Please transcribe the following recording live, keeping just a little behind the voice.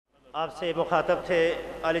آپ سے مخاطب تھے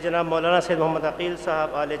عالی جناب مولانا سید محمد عقیل صاحب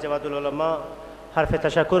عالی جواد العلماء، حرف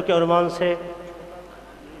تشکر کے عنوان سے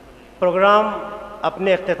پروگرام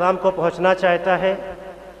اپنے اختتام کو پہنچنا چاہتا ہے۔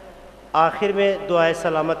 آخر میں دعائے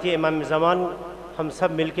سلامتی امام زمان ہم سب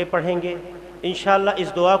مل کے پڑھیں گے انشاءاللہ۔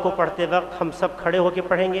 اس دعا کو پڑھتے وقت ہم سب کھڑے ہو کے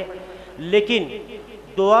پڑھیں گے، لیکن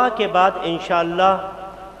دعا کے بعد انشاءاللہ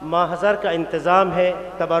محضر کا انتظام ہے،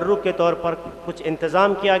 تبرک کے طور پر کچھ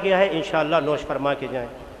انتظام کیا گیا ہے، انشاءاللہ نوش فرما کے جائیں۔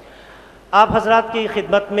 آپ حضرات کی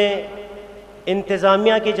خدمت میں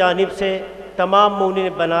انتظامیہ کی جانب سے، تمام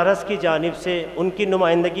مومنین بنارس کی جانب سے، ان کی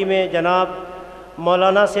نمائندگی میں جناب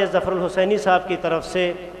مولانا سید ظفر الحسینی صاحب کی طرف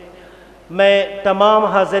سے میں تمام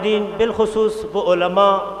حاضرین، بالخصوص وہ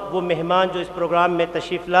علماء، وہ مہمان جو اس پروگرام میں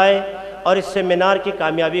تشریف لائے اور اس سیمینار کی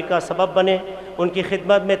کامیابی کا سبب بنے، ان کی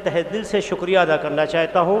خدمت میں تہہ دل سے شکریہ ادا کرنا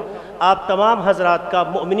چاہتا ہوں۔ آپ تمام حضرات کا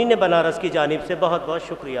مومنین بنارس کی جانب سے بہت بہت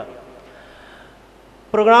شکریہ۔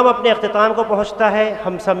 پروگرام اپنے اختتام کو پہنچتا ہے،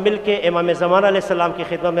 ہم سب مل کے امام زمان علیہ السلام کی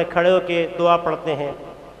خدمت میں کھڑے ہو کے دعا پڑھتے ہیں۔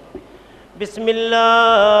 بسم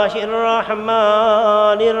اللہ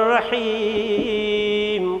الرحمن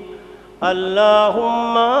الرحیم،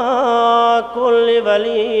 اللہم کل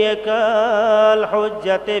ولیک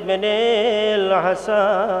الحجۃ ابن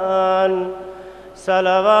الحسن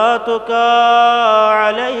صلواتک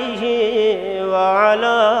علیہ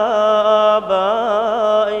وعلی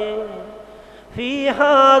آبائہ فی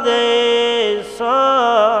هذه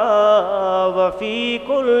الساعة وفی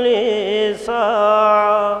کل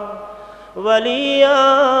ساعة ولیا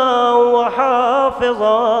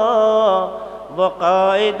وحافظا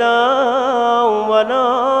وقائدا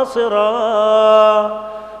وناصرا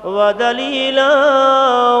ودلیلا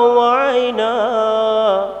وعینا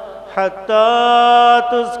حتی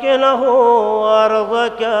تسکنہ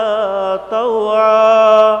ارضک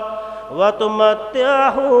طوعا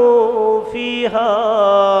وتمتعہ فیہا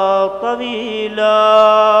طویلا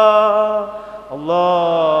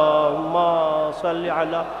اللہم صلی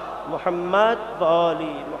علی محمد وآل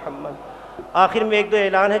محمد۔ آخر میں ایک دو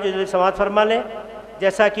اعلان ہے جو جلدی سماعت فرما لیں۔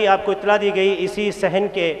 جیسا کہ آپ کو اطلاع دی گئی، اسی صحن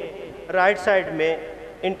کے رائٹ سائڈ میں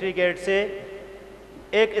انٹری گیٹ سے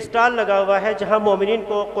ایک اسٹال لگا ہوا ہے جہاں مومنین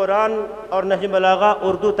کو قرآن اور نہج بلاغہ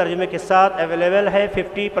اردو ترجمے کے ساتھ اویلیبل ہے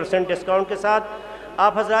 50% ڈسکاؤنٹ کے ساتھ۔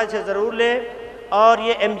 آپ حضرات سے ضرور لیں۔ اور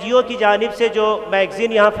یہ ایم جی او کی جانب سے جو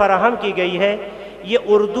میگزین یہاں فراہم کی گئی ہے، یہ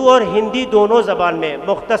اردو اور ہندی دونوں زبان میں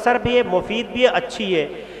مختصر بھی ہے، مفید بھی ہے، اچھی ہے۔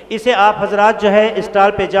 اسے آپ حضرات جو ہے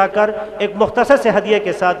اسٹال پہ جا کر ایک مختصر سے ہدیے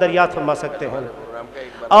کے ساتھ دریافت فرما سکتے ہیں۔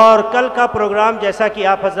 اور کل کا پروگرام جیسا کہ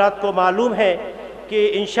آپ حضرات کو معلوم ہے کہ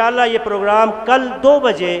انشاءاللہ یہ پروگرام کل 2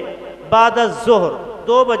 بجے بعد الظہر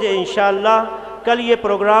 2 بجے انشاءاللہ کل یہ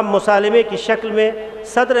پروگرام مسالمے کی شکل میں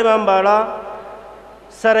صدر امام باڑہ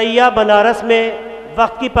سریا بنارس میں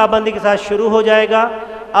وقت کی پابندی کے ساتھ شروع ہو جائے گا۔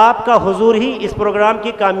 آپ کا حضور ہی اس پروگرام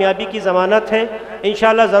کی کامیابی کی ضمانت ہے،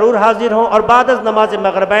 انشاءاللہ ضرور حاضر ہوں۔ اور بعد از نماز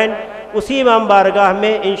مغربین اسی امام بارگاہ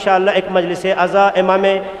میں انشاءاللہ ایک مجلس اعزا امام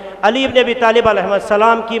علی ابن ابی طالب علیہ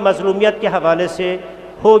السلام کی مظلومیت کے حوالے سے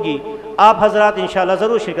ہوگی۔ آپ حضرات انشاءاللہ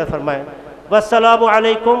ضرور شرکت فرمائیں۔ والسلام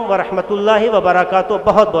علیکم ورحمۃ اللہ وبرکاتہ۔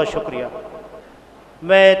 بہت بہت شکریہ۔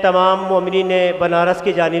 میں تمام مومنین بنارس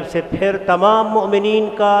کی جانب سے پھر تمام مومنین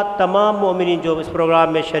کا، تمام مومنین جو اس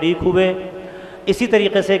پروگرام میں شریک ہوئے، اسی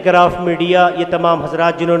طریقے سے گراف میڈیا، یہ تمام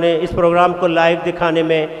حضرات جنہوں نے اس پروگرام کو لائیو دکھانے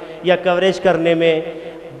میں یا کوریج کرنے میں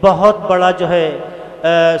بہت بڑا جو ہے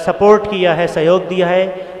سپورٹ کیا ہے، سہیوگ دیا ہے،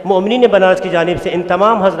 مومنین بنارس کی جانب سے ان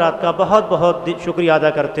تمام حضرات کا بہت بہت شکریہ ادا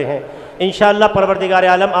کرتے ہیں۔ انشاءاللہ پروردگار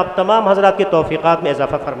عالم آپ تمام حضرات کے توفیقات میں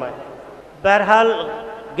اضافہ فرمائیں۔ بہرحال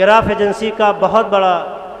گراف ایجنسی کا بہت بڑا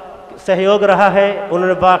سہیوگ رہا ہے، انہوں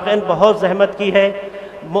نے واقعاً بہت زحمت کی ہے۔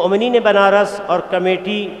 مومنین بنارس اور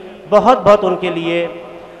کمیٹی بہت بہت ان کے لیے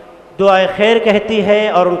دعائے خیر کہتی ہے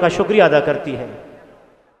اور ان کا شکریہ ادا کرتی ہے۔